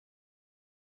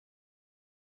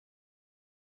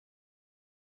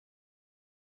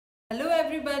Hello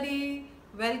everybody,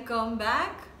 welcome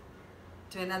back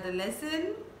to another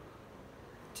lesson.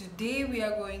 Today we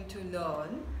are going to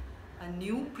learn a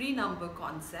new pre-number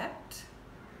concept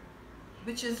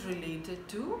which is related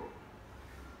to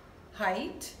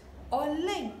height or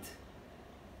length,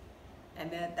 and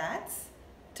that's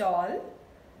tall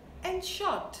and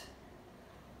short.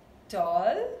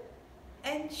 Tall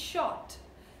and short.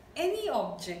 Any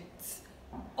objects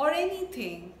or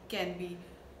anything can be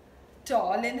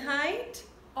tall in height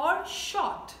or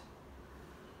short.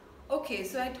 Okay,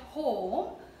 so at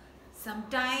home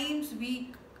sometimes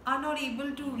we are not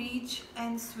able to reach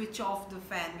and switch off the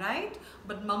fan, right?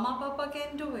 But mama papa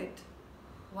can do it.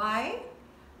 Why?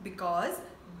 Because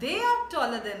they are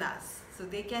taller than us, so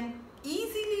they can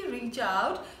easily reach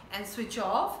out and switch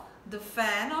off the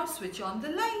fan or switch on the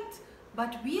light,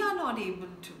 but we are not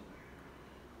able to.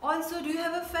 Also, do you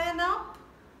have a fan up?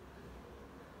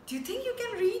 Do you think you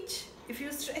can reach if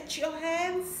you stretch your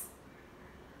hands?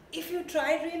 If you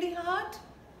try really hard?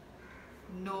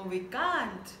 No, we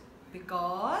can't,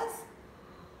 because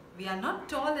we are not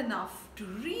tall enough to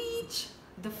reach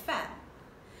the fan.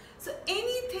 So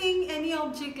anything, any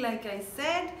object, like I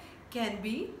said, can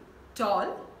be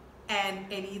tall, and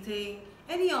anything,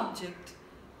 any object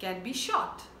can be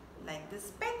short, like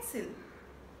this pencil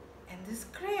and this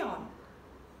crayon.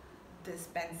 This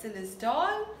pencil is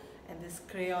tall and this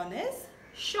crayon is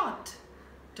short.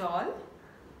 Tall,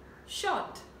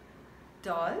 short,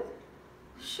 tall,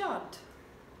 short.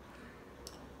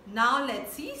 Now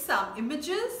let's see some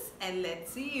images and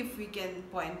let's see if we can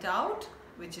point out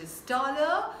which is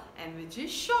taller and which is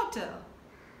shorter.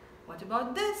 What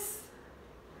about this?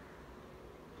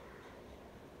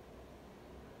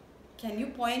 Can you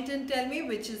point and tell me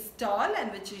which is tall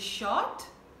and which is short?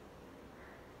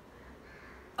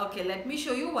 Okay, let me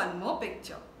show you one more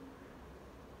picture.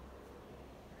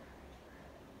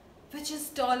 Which is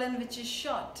tall and which is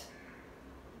short?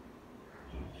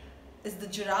 Is the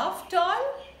giraffe tall?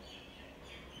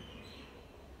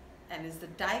 And is the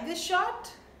tiger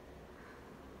short?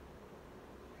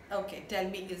 Okay, tell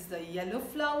me, is the yellow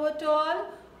flower tall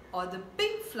or the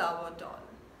pink flower tall?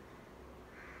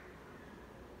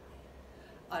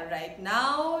 Alright,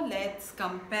 now let's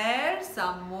compare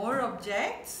some more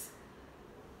objects.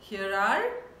 Here are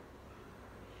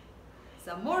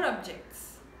some more objects.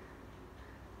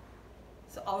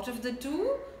 So out of the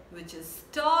two, which is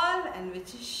tall and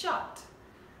which is short?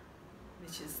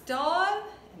 Which is tall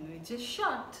and which is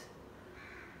short?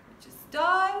 Which is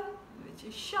tall, which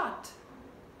is short?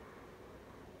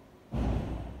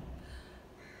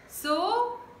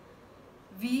 So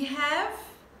we have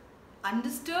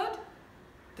understood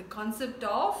the concept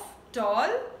of tall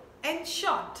and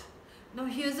short. Now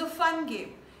here's a fun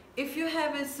game. If you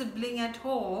have a sibling at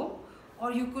home,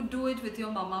 or you could do it with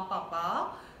your mama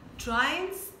papa, try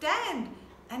and stand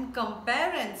and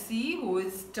compare and see who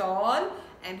is tall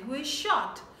and who is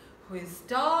short. Who is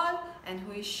tall and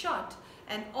who is short.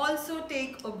 And also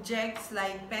take objects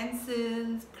like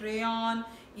pencils, crayon,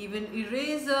 even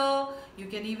eraser. You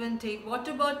can even take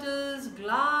water bottles,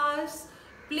 glass.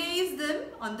 Place them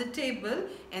on the table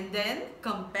and then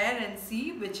compare and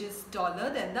see which is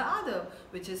taller than the other.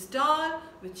 Which is tall,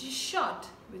 which is short.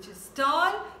 Which is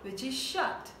tall, which is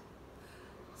short.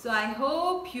 So I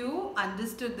hope you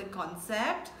understood the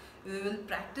concept. We will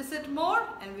practice it more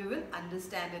and we will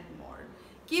understand it more.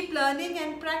 Keep learning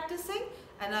and practicing,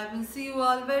 and I will see you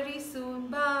all very soon.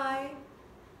 Bye.